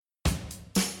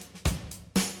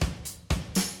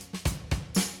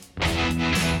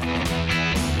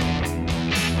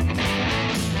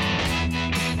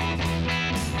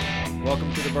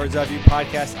the Bird's Eye View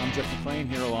podcast. I'm Jeff McClain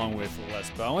here along with Les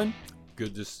Bowen.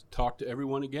 Good to talk to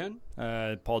everyone again.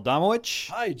 Paul Domowich.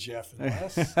 Hi, Jeff and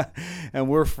Les. And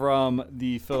we're from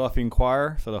the Philadelphia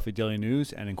Inquirer, Philadelphia Daily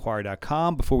News, and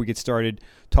Inquirer.com. Before we get started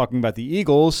talking about the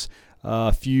Eagles,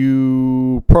 a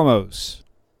few promos.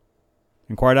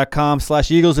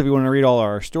 Inquirer.com/Eagles if you want to read all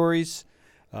our stories.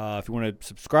 If you want to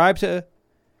subscribe to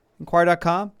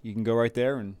Inquirer.com, you can go right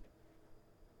there and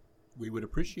we would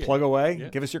appreciate plug away. Yeah.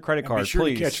 Give us your credit card, Be sure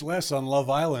please. to catch Les on Love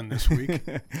Island this week.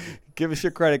 Give us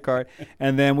your credit card.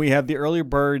 And then we have the Early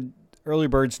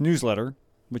Birds newsletter,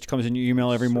 which comes in your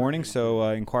email every morning. So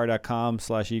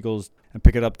Inquirer.com/Eagles and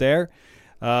pick it up there.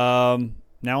 Now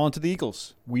on to the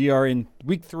Eagles. We are in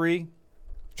week 3,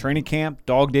 training camp,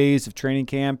 dog days of training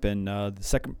camp, and the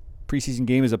second preseason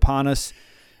game is upon us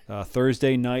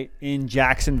Thursday night in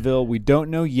Jacksonville. We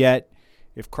don't know yet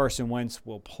if Carson Wentz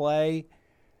will play.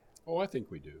 Oh, I think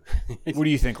we do. What do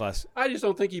you think, Les? I just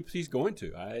don't think he's going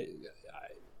to.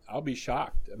 I'll be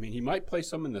shocked. I mean, he might play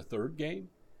some in the third game,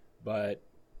 but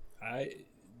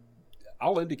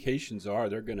all indications are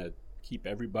they're going to keep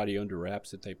everybody under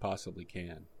wraps that they possibly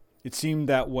can. It seemed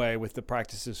that way with the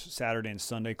practices Saturday and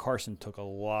Sunday. Carson took a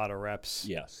lot of reps.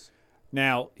 Yes.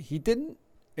 Now, he didn't,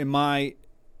 in my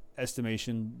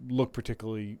estimation, look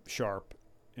particularly sharp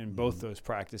in both those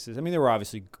practices. I mean, there were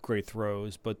obviously great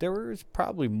throws, but there was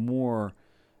probably more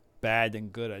bad than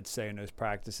good, I'd say, in those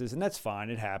practices. And that's fine.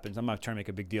 It happens. I'm not trying to make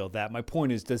a big deal of that. My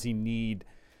point is, does he need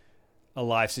a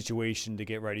live situation to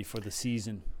get ready for the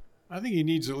season? I think he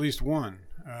needs at least one.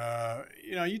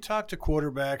 You talk to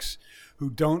quarterbacks who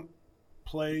don't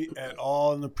play at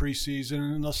all in the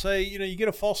preseason, and they'll say, you get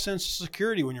a false sense of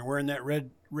security when you're wearing that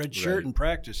red shirt in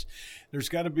practice. There's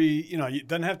got to be, it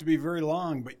doesn't have to be very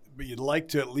long, but you'd like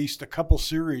to at least a couple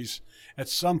series at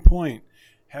some point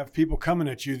have people coming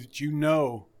at you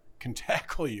that can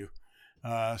tackle you.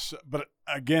 But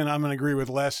again, I'm going to agree with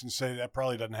Les and say that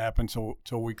probably doesn't happen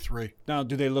till week 3. Now,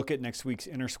 do they look at next week's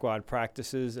inter-squad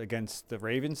practices against the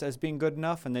Ravens as being good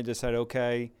enough, and they decide,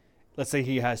 okay, let's say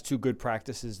he has 2 good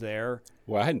practices there?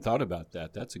 Well, I hadn't thought about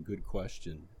that. That's a good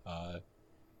question.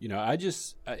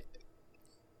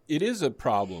 It is a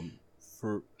problem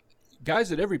for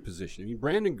guys at every position. I mean,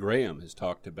 Brandon Graham has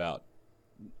talked about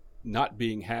not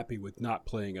being happy with not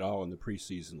playing at all in the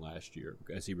preseason last year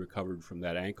as he recovered from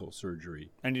that ankle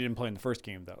surgery. And he didn't play in the first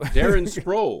game, though. Darren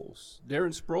Sproles,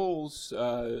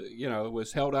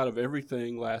 was held out of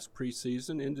everything last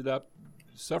preseason, ended up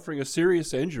suffering a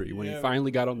serious injury when he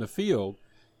finally got on the field.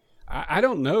 I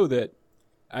don't know that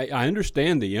I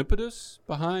understand the impetus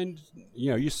behind,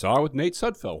 you saw with Nate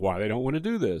Sudfeld why they don't want to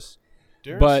do this.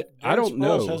 Darren I don't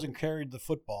know. Sproles hasn't carried the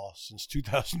football since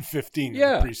 2015 in the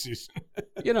preseason.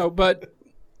 But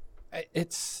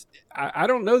I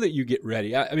don't know that you get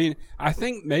ready. I mean, I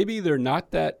think maybe they're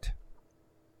not that.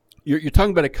 You're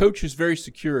talking about a coach who's very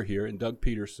secure here in Doug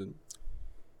Peterson,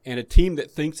 and a team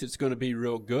that thinks it's going to be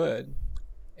real good.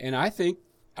 And I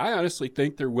honestly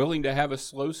think they're willing to have a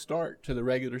slow start to the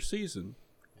regular season,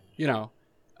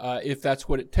 if that's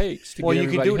what it takes to get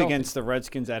everybody you can do it healthy. against the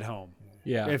Redskins at home.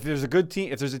 Yeah. If there's a good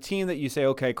team, if there's a team that you say,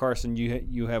 okay, Carson,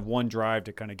 you have one drive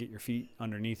to kind of get your feet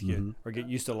underneath you or get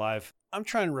used to live. I'm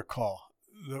trying to recall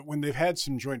that when they've had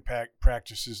some joint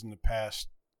practices in the past,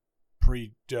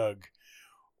 pre-Doug,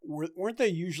 weren't they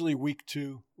usually week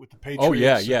 2 with the Patriots? Oh,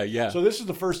 yeah. So this is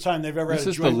the first time they've ever had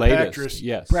a joint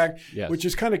practice, which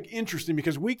is kind of interesting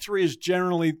because week 3 is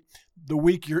generally the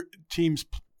week your teams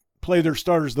play their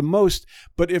starters the most.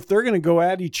 But if they're going to go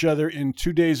at each other in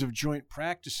 2 days of joint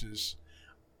practices,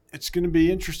 it's going to be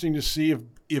interesting to see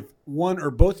if one or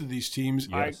both of these teams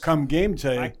come game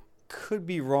day. I could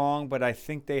be wrong, but I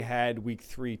think they had week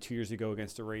 3 2 years ago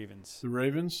against the Ravens. The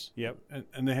Ravens? Yep.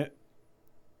 And they had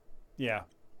 – yeah.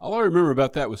 All I remember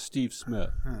about that was Steve Smith.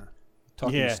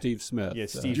 Talking to Steve Smith. Yeah,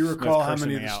 Steve. Do you recall Smith how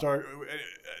many of the start?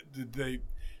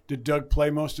 Did Doug play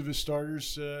most of his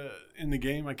starters in the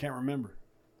game? I can't remember.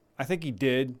 I think he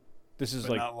did. This is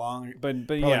not long. But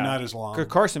probably not as long.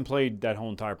 Carson played that whole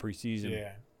entire preseason.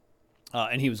 Yeah.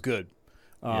 And he was good.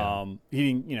 He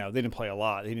didn't, they didn't play a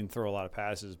lot. He didn't throw a lot of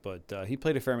passes, but he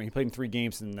played a fair amount. He played in 3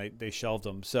 games and they shelved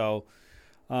him. So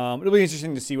it'll be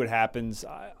interesting to see what happens.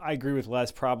 I agree with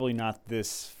Les. Probably not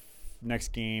this next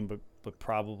game, but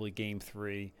probably game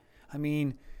 3. I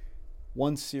mean,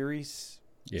 1 series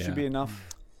should be enough.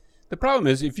 The problem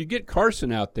is if you get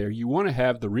Carson out there, you want to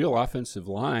have the real offensive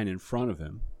line in front of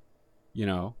him,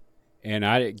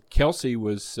 And Kelsey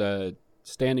was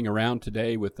standing around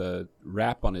today with a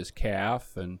wrap on his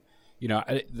calf, and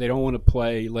they don't want to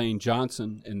play Lane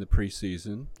Johnson in the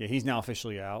preseason. Yeah, he's now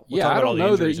officially out. We'll I talk about all don't the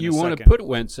know that injuries in you a want to second. put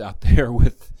Wentz out there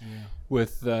with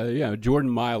Jordan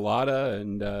Mailata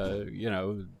and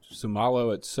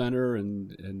Sumalo at center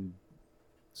and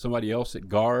somebody else at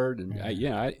guard, and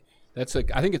I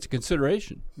think it's a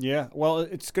consideration. Yeah, well,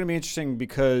 it's going to be interesting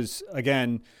because,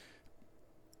 again,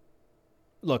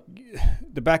 look,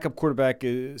 the backup quarterback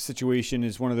situation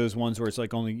is one of those ones where it's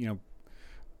like only,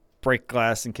 break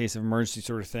glass in case of emergency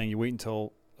sort of thing. You wait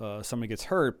until somebody gets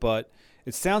hurt, but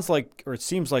it sounds like, or it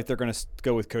seems like they're going to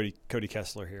go with Cody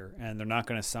Kessler here, and they're not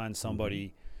going to sign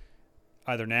somebody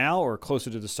either now or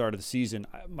closer to the start of the season.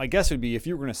 My guess would be if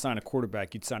you were going to sign a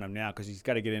quarterback, you'd sign him now because he's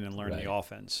got to get in and learn the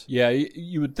offense. Yeah,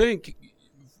 you would think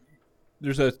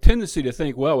there's a tendency to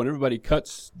think, well, when everybody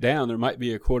cuts down, there might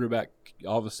be a quarterback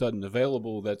all of a sudden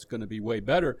available that's going to be way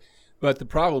better. But the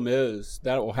problem is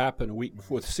that will happen a week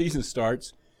before the season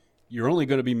starts. You're only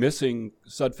going to be missing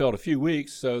Sudfeld a few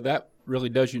weeks, so that really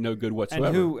does you no good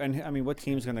whatsoever. And what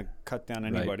team's going to cut down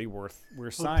anybody worth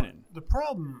signing? The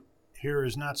problem here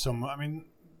is not so much. I mean,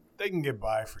 they can get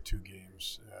by for 2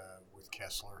 games with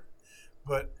Kessler,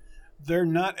 but they're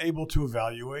not able to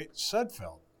evaluate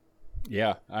Sudfeld.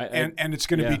 Yeah, and it's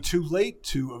going to be too late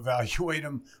to evaluate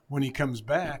him when he comes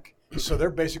back. So they're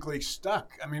basically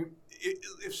stuck. I mean,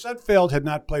 if Sudfeld had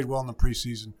not played well in the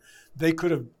preseason, they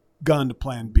could have gone to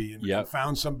Plan B and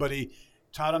found somebody,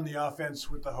 taught him the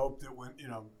offense with the hope that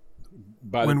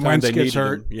when Wentz gets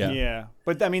hurt,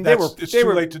 But I mean, it's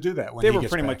too late to do that. When they were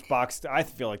pretty much boxed. I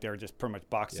feel like they were just pretty much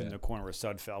boxed in the corner with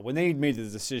Sudfeld when they made the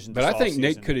decision. But I think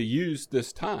Nate could have used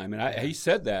this time, and he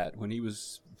said that when he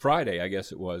was Friday, I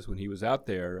guess it was when he was out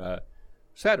there.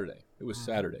 Saturday, it was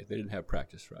Saturday. They didn't have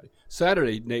practice Friday.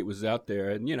 Saturday, Nate was out there,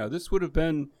 and this would have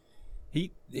been.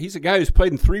 He's a guy who's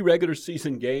played in 3 regular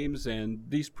season games, and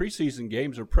these preseason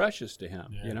games are precious to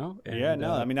him. And,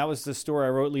 I mean, that was the story I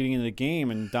wrote leading into the game,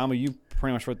 and Dama, you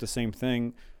pretty much wrote the same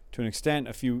thing to an extent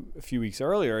a few weeks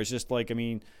earlier. It's just like, I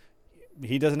mean,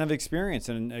 he doesn't have experience,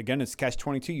 and again, it's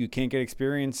catch-22. You can't get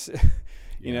experience,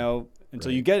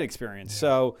 until you get experience.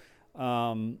 So,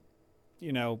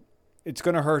 it's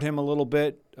going to hurt him a little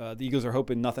bit. The Eagles are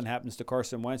hoping nothing happens to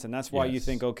Carson Wentz, and that's why you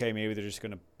think, okay, maybe they're just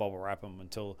going to bubble wrap him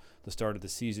until the start of the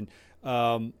season.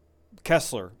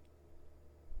 Kessler,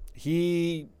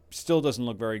 he still doesn't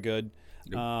look very good.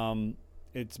 Nope.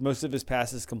 It's most of his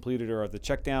passes completed are of the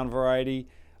check down variety.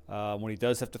 When he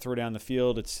does have to throw down the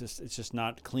field, it's just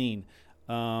not clean.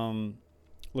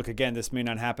 Look, again, this may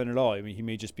not happen at all. I mean, he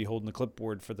may just be holding the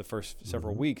clipboard for the first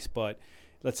several weeks, but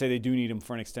let's say they do need him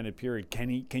for an extended period. Can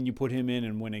you put him in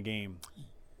and win a game?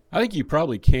 I think you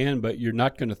probably can, but you're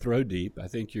not going to throw deep. I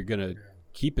think you're going to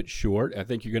keep it short. I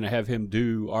think you're going to have him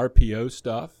do RPO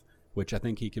stuff, which I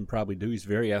think he can probably do. He's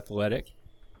very athletic.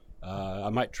 I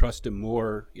might trust him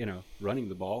more, running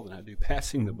the ball than I do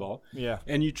passing the ball. Yeah.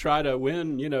 And you try to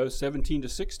win,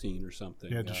 17-16 or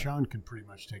something. Yeah, Deshaun can pretty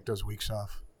much take those weeks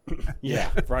off.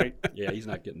 Yeah, right. Yeah, he's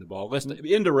not getting the ball. Let's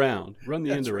end around. Run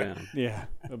the end around. Yeah,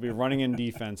 it'll be running in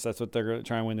defense. That's what they're going to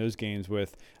try and win those games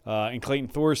with. And Clayton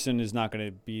Thorson is not going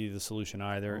to be the solution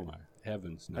either. Oh, my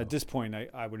heavens, no. At this point,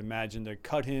 I would imagine they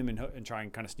cut him and try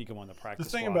and kind of sneak him on the practice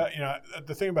squad.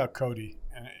 The thing about Cody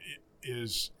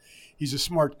is he's a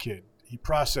smart kid. He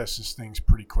processes things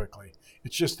pretty quickly.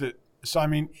 It's just that. So I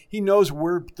mean, he knows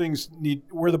where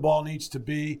the ball needs to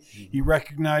be. Mm-hmm. He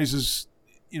recognizes.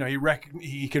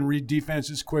 He can read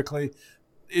defenses quickly.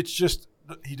 It's just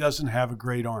he doesn't have a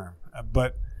great arm.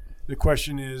 But the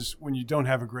question is, when you don't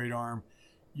have a great arm,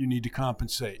 you need to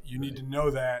compensate. You need to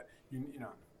know that.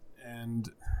 And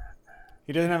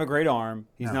he doesn't have a great arm.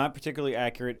 He's not particularly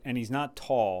accurate, and he's not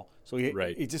tall. So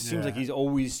it just seems like he's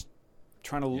always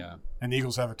trying to. Yeah. And the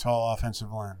Eagles have a tall offensive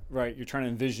line. Right. You're trying to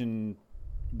envision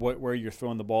where you're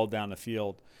throwing the ball down the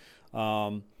field.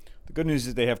 The good news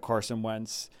is they have Carson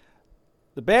Wentz.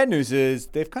 The bad news is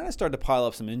they've kind of started to pile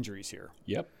up some injuries here.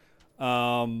 Yep.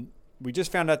 We just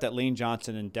found out that Lane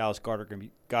Johnson and Dallas Goedert are going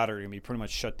to be pretty much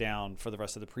shut down for the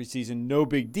rest of the preseason. No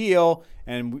big deal.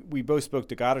 And we both spoke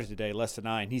to Goedert today, Les and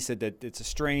I, and he said that it's a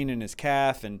strain in his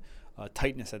calf and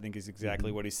tightness, I think is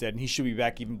exactly what he said. And he should be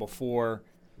back even before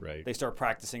they start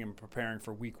practicing and preparing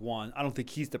for week 1. I don't think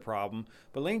he's the problem.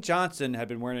 But Lane Johnson had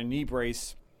been wearing a knee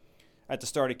brace at the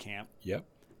start of camp. Yep.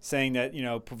 Saying that,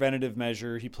 preventative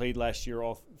measure, he played last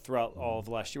year throughout all of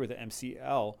last year with an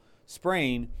MCL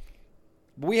sprain.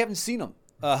 But we haven't seen him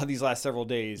these last several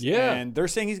days. Yeah. And they're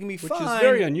saying he's going to be fine. Which is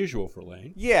very unusual for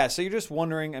Lane. Yeah, so you're just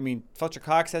wondering. I mean, Fletcher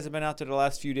Cox hasn't been out there the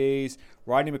last few days.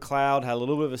 Rodney McLeod had a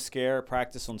little bit of a scare at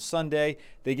practice on Sunday.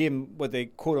 They gave him what they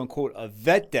quote-unquote a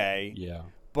vet day. Yeah.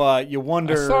 but you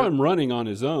wonder. I saw him running on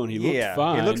his own. He looked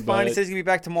fine. He looked fine. He says he'll be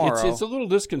back tomorrow. It's a little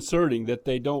disconcerting that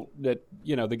they don't. That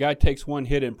the guy takes one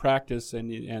hit in practice,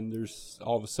 and there's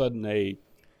all of a sudden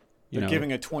They're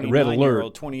giving a red 29-year-old,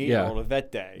 alert. 28-year-old a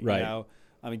vet day. Right.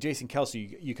 I mean, Jason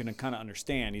Kelsey, you can kind of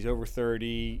understand. He's over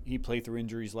 30. He played through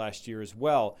injuries last year as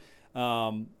well.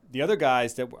 The other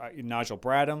guys Nigel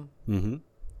Bradham. Mm-hmm.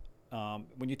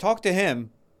 When you talk to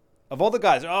him, of all the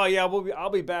guys, I'll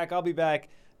be back.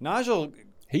 Nigel.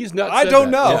 He's not. I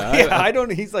don't know. Yeah, I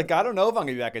don't. He's like, I don't know if I'm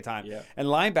gonna be back in time. Yeah. And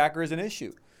linebacker is an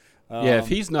issue. If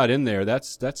he's not in there,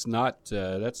 that's not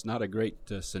a great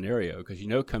scenario because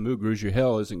Camus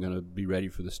Grugier-Hill isn't going to be ready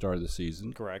for the start of the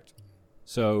season. Correct.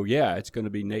 So it's going to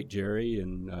be Nate Jerry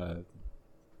and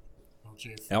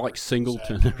Alex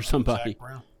Singleton or somebody. Zach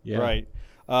Brown. Yeah. Right.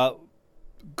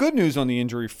 Good news on the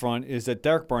injury front is that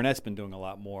Derek Barnett's been doing a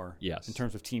lot more in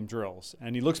terms of team drills,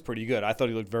 and he looks pretty good. I thought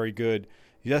he looked very good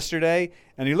yesterday,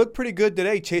 and he looked pretty good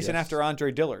today chasing after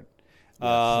Andre Dillard.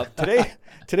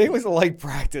 Today was a light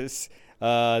practice,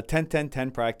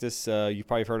 10-10-10 practice. You've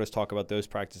probably heard us talk about those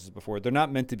practices before. They're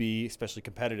not meant to be especially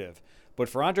competitive. But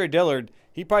for Andre Dillard,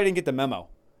 he probably didn't get the memo.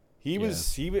 He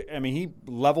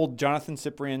leveled Jonathan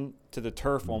Cyprien to the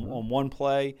turf on one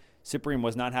play. Cyprien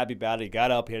was not happy about it. He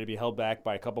got up. He had to be held back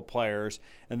by a couple players.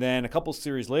 And then a couple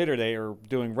series later, they are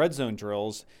doing red zone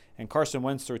drills, and Carson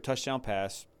Wentz threw a touchdown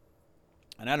pass.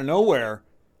 And out of nowhere,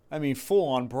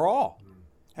 full-on brawl.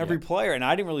 Every player. And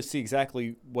I didn't really see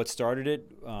exactly what started it.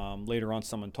 Later on,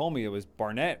 someone told me it was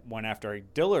Barnett went after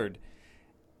Dillard.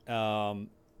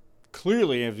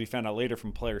 Clearly, as we found out later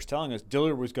from players telling us,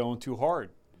 Dillard was going too hard.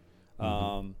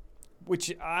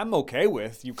 Which I'm okay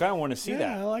with. You kind of want to see that.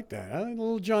 Yeah, I like that. I like a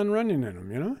little John Runyon in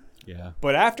him, Yeah.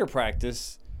 But after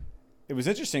practice, it was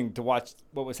interesting to watch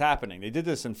what was happening. They did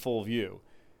this in full view.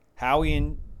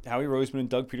 Howie Roseman and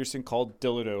Doug Peterson called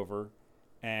Dillard over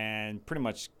and pretty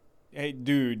much, hey,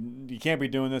 dude, you can't be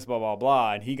doing this, blah, blah,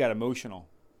 blah. And he got emotional.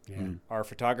 Yeah. Our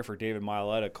photographer, David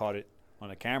Mialetta, caught it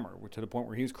on a camera to the point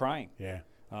where he was crying. Yeah.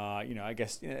 I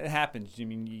guess it happens.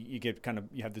 You get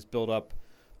you have this build-up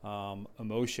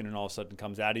emotion, and all of a sudden it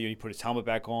comes out of you. He put his helmet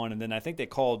back on, and then I think they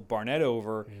called Barnett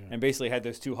over and basically had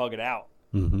those two hug it out.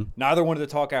 Mm-hmm. Neither wanted to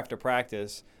talk after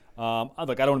practice. I don't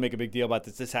want to make a big deal about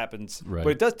this. This happens, right.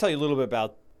 But it does tell you a little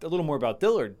more about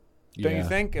Dillard. Don't you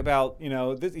think about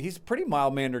he's a pretty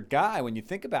mild-mannered guy when you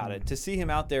think about it. To see him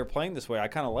out there playing this way, I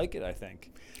kind of like it. I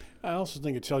think. I also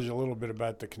think it tells you a little bit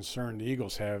about the concern the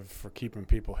Eagles have for keeping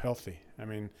people healthy.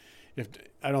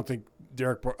 I don't think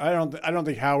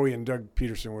Howie and Doug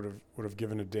Peterson would have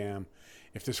given a damn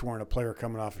if this weren't a player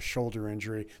coming off a shoulder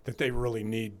injury that they really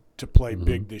need to play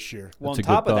big this year. Well, on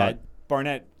top of that,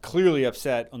 Barnett clearly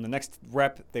upset on the next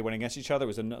rep they went against each other.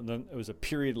 It was a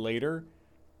period later,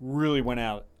 really went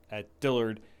out at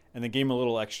Dillard and then gave him a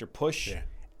little extra push,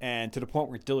 and to the point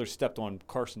where Dillard stepped on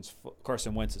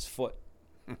Carson Wentz's foot.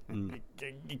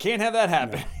 You can't have that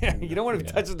happen. No, you don't want to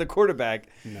be touching the quarterback.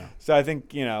 No. So I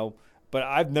think, but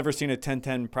I've never seen a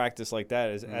 10-10 practice like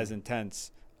that as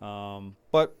intense.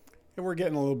 But and we're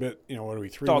getting a little bit, what are we,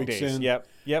 3 dog weeks days. in?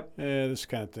 Yep. This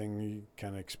kind of thing you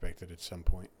kind of expected at some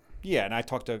point. Yeah, and I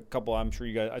talked to a couple, I'm sure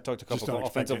you guys, I talked to a couple of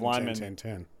offensive linemen.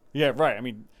 10-10. Yeah, right.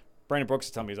 Brandon Brooks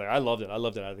is telling me, he's like, I loved it out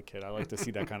of the kid. I like to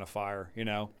see that kind of fire,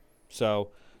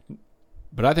 So.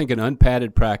 But I think an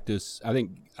unpadded practice,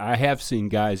 I have seen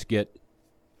guys get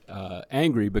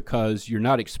angry because you're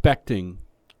not expecting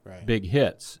big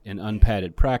hits in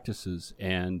unpadded practices.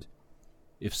 And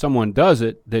if someone does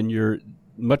it, then you're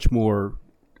much more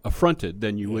affronted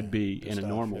than you would be in a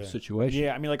normal situation.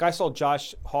 Yeah, I saw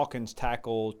Josh Hawkins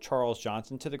tackle Charles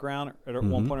Johnson to the ground at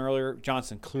one point earlier.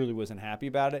 Johnson clearly wasn't happy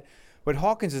about it. But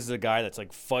Hawkins is a guy that's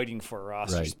fighting for a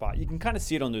roster spot. You can kind of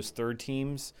see it on those third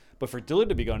teams. But for Dillard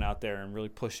to be going out there and really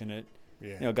pushing it,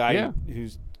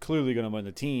 who's clearly going to win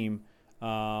the team.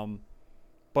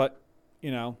 But.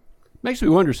 Makes me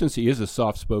wonder, since he is a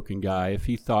soft-spoken guy, if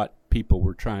he thought people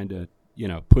were trying to,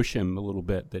 push him a little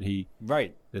bit, that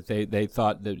they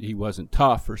thought that he wasn't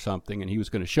tough or something and he was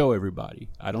going to show everybody.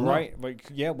 I don't know. Right.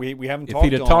 We haven't if talked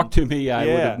he'd have talked to me, I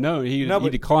would have known. He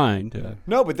declined.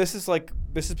 No, but this is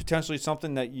potentially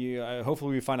something that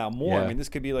hopefully we find out more. Yeah. This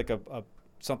could be like a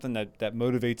something that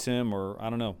motivates him, or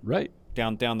I don't know. Right.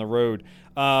 Down the road.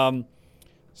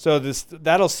 So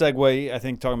that'll segue, I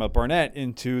think, talking about Barnett,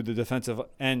 into the defensive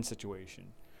end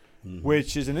situation,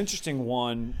 which is an interesting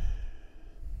one.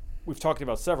 We've talked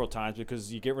about several times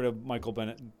because you get rid of Michael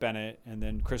Bennett, and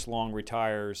then Chris Long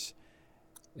retires.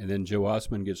 And then Joe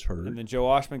Osman gets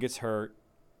hurt.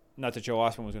 Not that Joe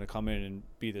Osman was going to come in and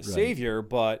be the savior,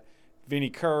 but Vinny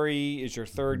Curry is your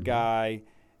third guy.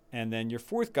 And then your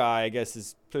fourth guy, I guess,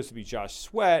 is supposed to be Josh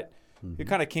Sweat, who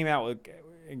kind of came out with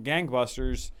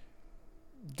gangbusters.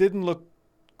 Didn't look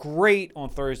great on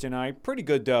Thursday night. Pretty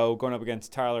good, though, going up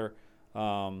against Tyler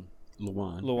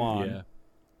Lewan.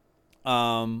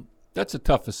 Yeah. That's a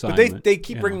tough But assignment. they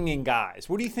keep bringing in guys.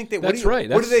 What do you think? What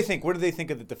do they think? What do they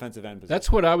think of the defensive end position? That's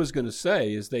what I was going to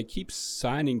say. Is they keep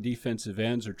signing defensive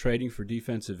ends or trading for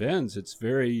defensive ends. It's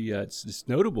very it's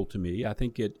notable to me. I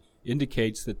think it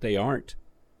indicates that they aren't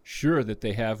sure that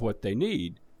they have what they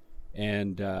need.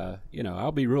 And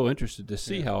I'll be real interested to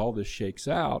see how all this shakes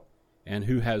out and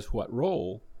who has what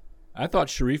role. I thought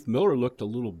Sharif Miller looked a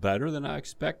little better than I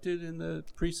expected in the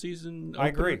preseason opener. I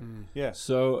agree. Yeah.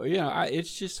 So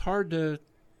it's just hard to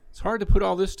put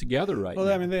all this together right now.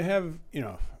 Well, I mean, they have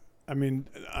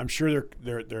I'm sure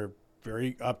they're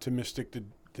very optimistic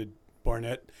that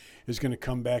Barnett is going to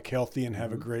come back healthy and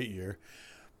have a great year,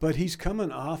 but he's coming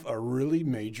off a really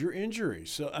major injury.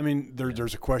 So I mean,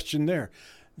 there's a question there.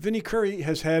 Vinny Curry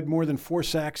has had more than 4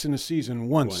 sacks in a season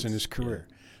once in his career.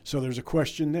 Yeah. So there's a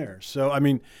question there. So I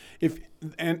mean, if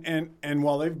and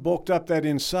while they've bulked up that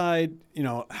inside,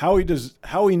 how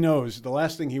he knows the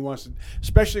last thing he wants to,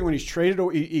 especially when he's traded.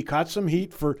 He caught some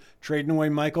heat for trading away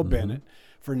Michael Bennett,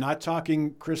 for not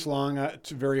talking Chris Long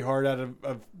very hard out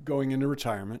of going into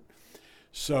retirement.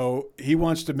 So he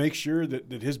wants to make sure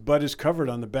that his butt is covered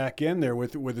on the back end there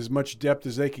with as much depth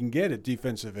as they can get at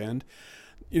defensive end.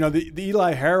 The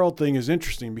Eli Harold thing is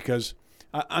interesting because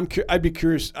I'd be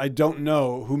curious. I don't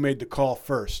know who made the call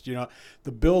first.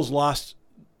 The Bills lost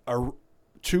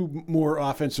 2 more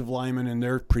offensive linemen in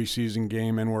their preseason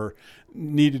game and were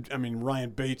needed. I mean,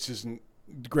 Ryan Bates isn't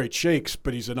great shakes,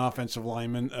 but he's an offensive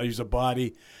lineman. He's a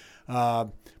body.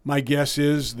 My guess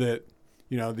is that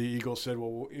the Eagles said,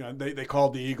 well, they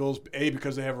called the Eagles, A,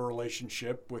 because they have a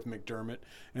relationship with McDermott,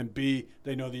 and B,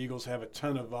 they know the Eagles have a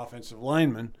ton of offensive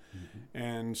linemen,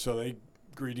 and so they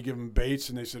agreed to give him Bates,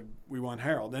 and they said, we want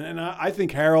Harold. And I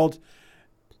think Harold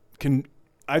can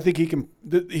 – I think he can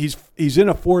 – he's in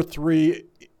a 4-3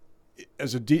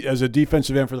 as a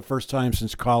defensive end for the first time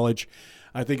since college.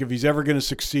 I think if he's ever going to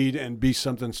succeed and be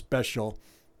something special –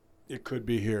 it could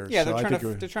be here. Yeah,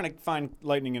 they're trying to find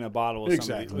lightning in a bottle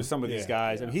with some of these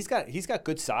guys. Yeah. I mean, he's got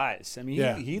good size. I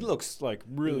mean, he looks like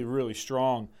really, really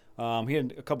strong. He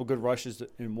had a couple good rushes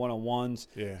in one-on-ones.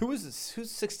 Yeah. Who's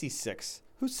 66?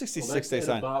 Who's 66 well, they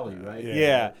signed? Bali, right?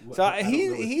 Yeah. So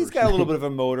he's got a little bit of a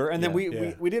motor. And then we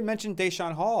didn't mention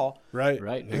Deshaun Hall. Right.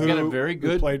 Who got a very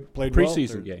good played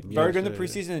preseason well. game. Very good in the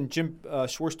preseason. And Jim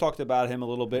Schwartz talked about him a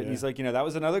little bit. And he's like, that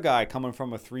was another guy coming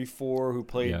from a 3-4 who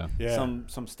played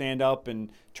some stand-up and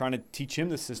trying to teach him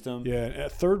the system. Yeah, a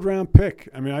 3rd-round pick.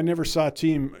 I mean, I never saw a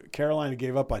team – Carolina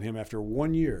gave up on him after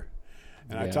 1 year.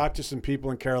 And I talked to some people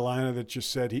in Carolina that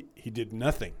just said he did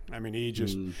nothing. I mean,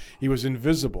 he was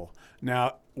invisible.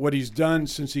 Now, what he's done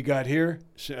since he got here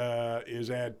is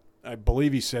add, I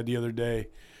believe he said the other day,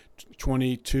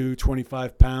 22,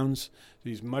 25 pounds.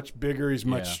 He's much bigger. He's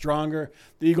much stronger.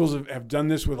 The Eagles have done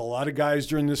this with a lot of guys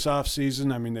during this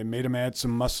offseason. I mean, they made him add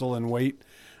some muscle and weight.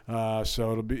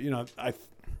 So it'll be,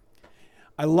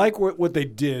 I like what they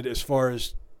did as far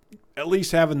as at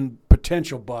least having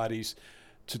potential bodies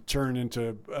to turn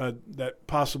into that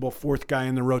possible 4th guy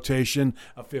in the rotation,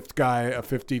 a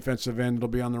 5th defensive end that'll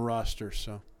be on the roster.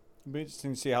 So it'll be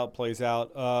interesting to see how it plays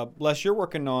out. Les, you're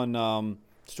working on a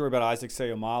story about Isaac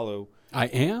Seumalo. I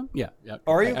am? Yeah.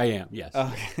 Are you? I am, yes.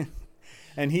 Okay.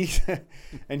 and he's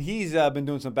been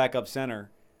doing some backup center.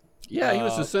 Yeah, he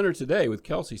was the center today with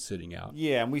Kelsey sitting out.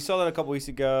 Yeah, and we saw that a couple weeks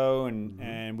ago,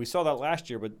 and we saw that last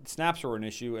year, but snaps were an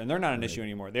issue, and they're not an issue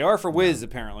anymore. They are for Wiz,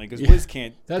 apparently, because Wiz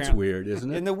can't. That's weird,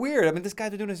 isn't it? And the weird, I mean, this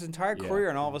guy's been doing his entire career,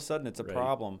 and all of a sudden it's a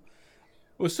problem.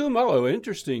 Well, Seumalo, an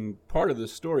interesting part of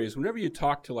this story is whenever you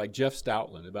talk to, like, Jeff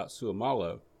Stoutland about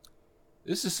Seumalo,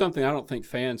 this is something I don't think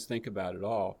fans think about at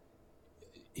all.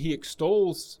 He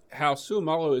extols how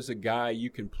Seumalo is a guy you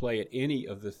can play at any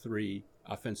of the 3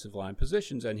 offensive line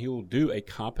positions, and he will do a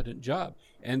competent job.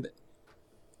 And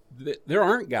there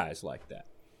aren't guys like that.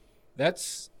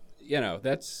 That's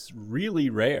really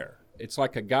rare. It's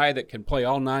like a guy that can play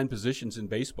all 9 positions in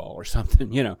baseball or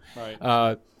something,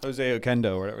 Right. Jose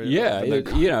Oquendo or whatever.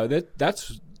 Yeah,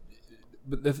 that's.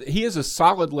 But he is a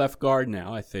solid left guard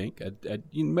now, I think.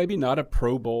 Maybe not a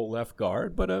Pro Bowl left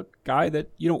guard, but a guy that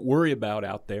you don't worry about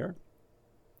out there.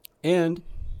 And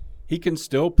he can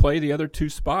still play the other 2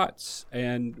 spots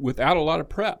and without a lot of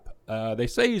prep. They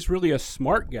say he's really a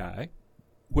smart guy,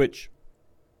 which,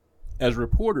 as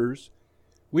reporters,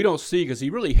 we don't see because he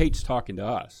really hates talking to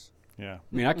us. Yeah.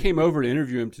 I mean, I came over to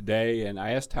interview him today, and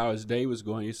I asked how his day was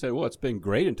going. He said, "Well, it's been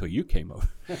great until you came over."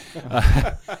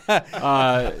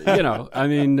 I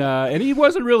mean, and he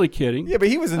wasn't really kidding. Yeah, but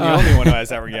he wasn't the only one who has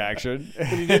that reaction. But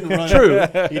he didn't run. True.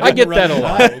 He I didn't get run that a it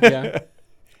lot. high. Yeah.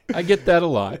 I get that a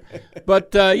lot.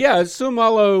 But,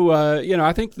 Sumalo,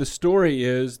 I think the story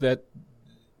is that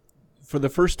for the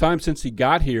first time since he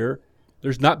got here,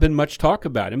 there's not been much talk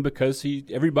about him because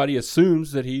everybody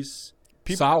assumes that he's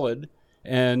solid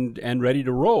and ready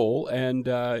to roll. And,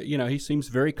 he seems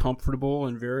very comfortable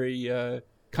and very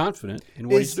confident in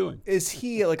what he's doing. Is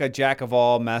he like a jack of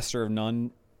all, master of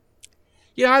none?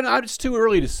 Yeah, it's too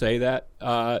early to say that,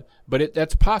 but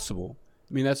that's possible.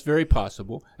 I mean, that's very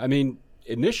possible. I mean,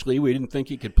 initially we didn't think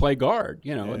he could play guard.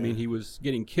 I mean, he was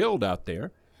getting killed out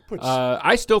there.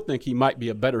 I still think he might be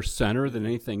a better center than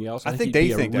anything else. I think he'd they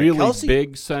be think a that. really Kelsey-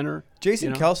 big center.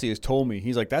 Jason Kelsey has told me,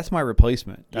 he's like, that's my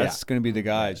replacement. That's going to be the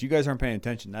guys. You guys aren't paying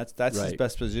attention. That's his Right.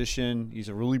 best position. He's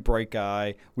a really bright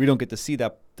guy. We don't get to see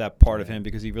that part of him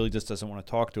because he really just doesn't want to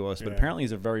talk to us. But apparently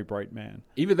he's a very bright man.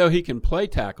 Even though he can play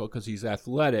tackle because he's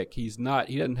athletic, he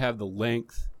doesn't have the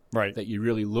length that you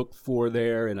really look for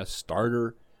there in a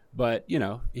starter. But,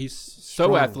 he's so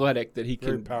Strong. athletic that he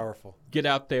Very can powerful. get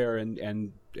out there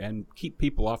and keep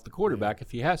people off the quarterback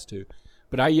if he has to.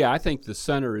 But I think the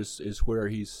center is where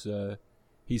he's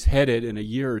headed in a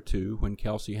year or two when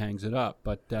Kelsey hangs it up.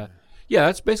 But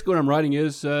that's basically what I'm writing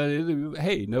is,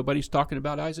 hey, nobody's talking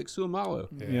about Isaac Sumalo,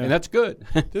 and that's good.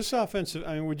 This offensive,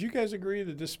 would you guys agree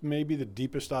that this may be the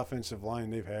deepest offensive line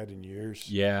they've had in years?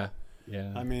 Yeah.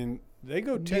 I mean, they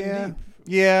go 10 deep.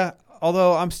 Yeah,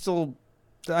 although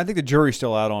I think the jury's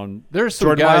still out on There's some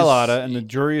Jordan guys, Mailata, and the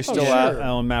jury is still out sure.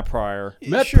 on Matt Pryor.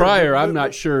 Matt Sure, Pryor, but- I'm not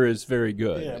but- sure is very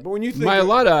good. Yeah, but when you think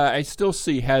Mailata, I still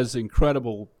see has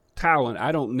incredible talent.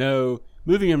 I don't know.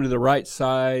 Moving him to the right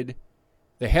side,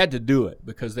 they had to do it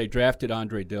because they drafted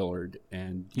Andre Dillard,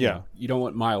 and you know, you don't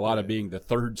want Mailata being the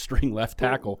third string left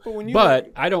tackle.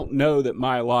 But I don't know that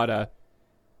Mailata.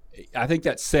 I think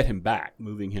that set him back,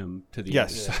 moving him to the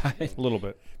other side a little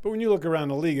bit. But when you look around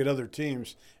the league at other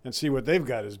teams and see what they've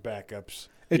got as backups,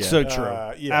 it's so true.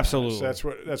 Absolutely,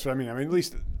 so that's what I mean. I mean, at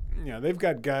least they've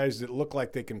got guys that look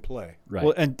like they can play. Right.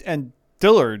 Well, and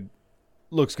Dillard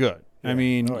looks good. I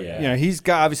mean, he's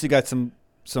obviously got some.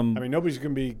 I mean, nobody's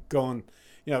going to be going.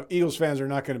 Eagles fans are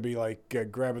not going to be like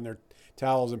grabbing their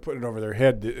towels and putting it over their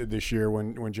head this year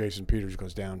when Jason Peters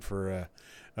goes down for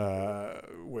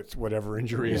with whatever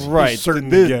injury is right.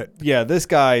 certain to get. Yeah, this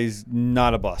guy's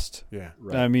not a bust. Yeah,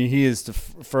 right. I mean, he is the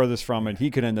furthest from it. He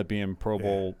could end up being Pro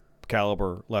Bowl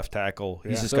caliber left tackle.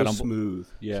 He's just so got smooth.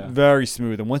 Yeah, very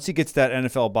smooth. And once he gets that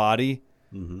NFL body,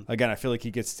 again, I feel like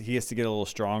he has to get a little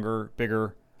stronger,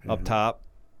 bigger up top.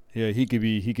 Yeah, he could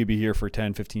be here for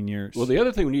 10, 15 years. Well, the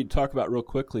other thing we need to talk about real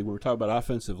quickly when we're talking about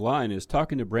offensive line is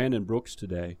talking to Brandon Brooks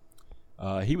today.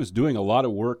 He was doing a lot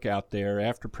of work out there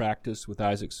after practice with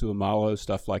Isaac Sumalo,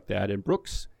 stuff like that. And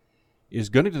Brooks is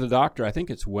going to the doctor, I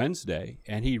think it's Wednesday,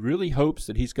 and he really hopes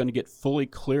that he's going to get full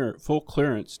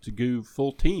clearance to go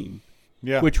full team,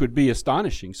 which would be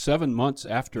astonishing 7 months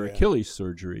after Achilles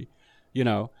surgery.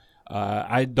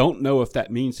 I don't know if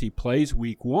that means he plays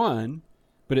week 1,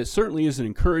 but it certainly is an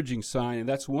encouraging sign, and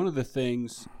that's one of the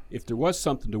things, if there was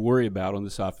something to worry about on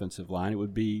this offensive line, it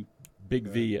would be Big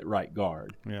V at right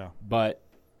guard. Yeah. But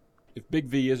if Big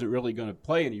V isn't really going to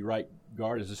play any right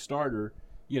guard as a starter,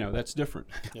 that's different.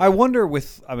 I wonder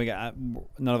none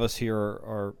of us here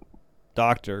are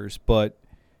doctors, but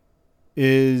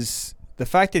is the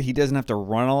fact that he doesn't have to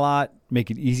run a lot make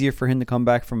it easier for him to come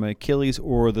back from an Achilles,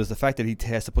 or does the fact that he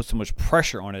has to put so much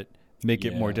pressure on it make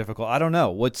it more difficult? I don't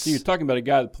know. You're talking about a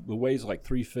guy that weighs like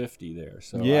 350 there.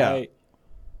 So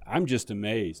I'm just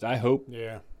amazed. I hope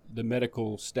the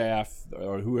medical staff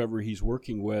or whoever he's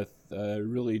working with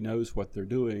really knows what they're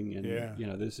doing,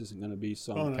 and this isn't going to be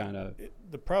some kind of.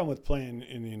 The problem with playing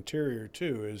in the interior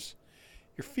too is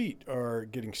your feet are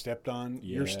getting stepped on.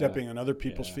 You're stepping on other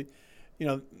people's feet.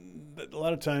 A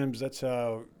lot of times that's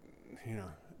how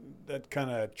that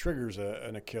kind of triggers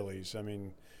an Achilles. I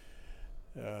mean.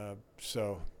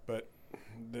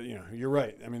 You're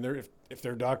right. I mean, if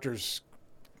their doctors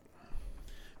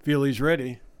feel he's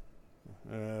ready,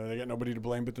 they got nobody to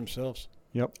blame but themselves.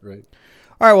 Yep. Right.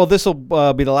 All right. Well, this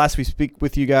will be the last we speak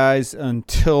with you guys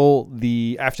until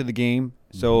after the game.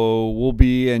 So we'll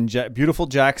be in beautiful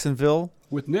Jacksonville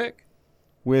with Nick,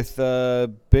 with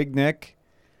Big Nick,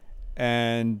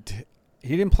 and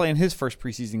he didn't play in his first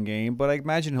preseason game, but I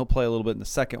imagine he'll play a little bit in the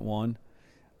second one.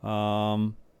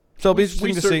 So it'll be We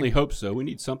interesting to certainly see. hope so. We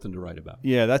need something to write about.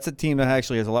 Yeah, that's a team that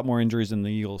actually has a lot more injuries than the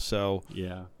Eagles. So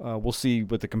Yeah. we'll see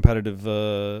what the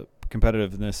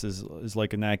competitiveness is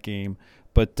like in that game.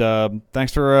 But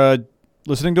thanks for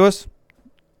listening to us.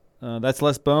 That's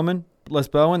Les Bowen. That's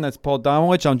Paul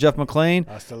Domowitch. I'm Jeff McClain.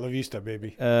 Hasta la vista,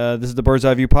 baby. This is the Bird's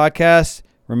Eye View podcast.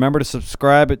 Remember to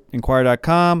subscribe at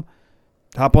Inquirer.com.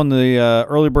 Hop on the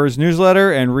Early Birds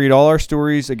newsletter and read all our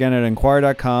stories again at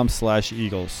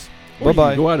Inquirer.com/Eagles. Or you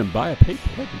Bye-bye. can go out and buy a paper.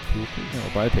 That'd be cool, too. Yeah,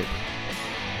 or buy a paper.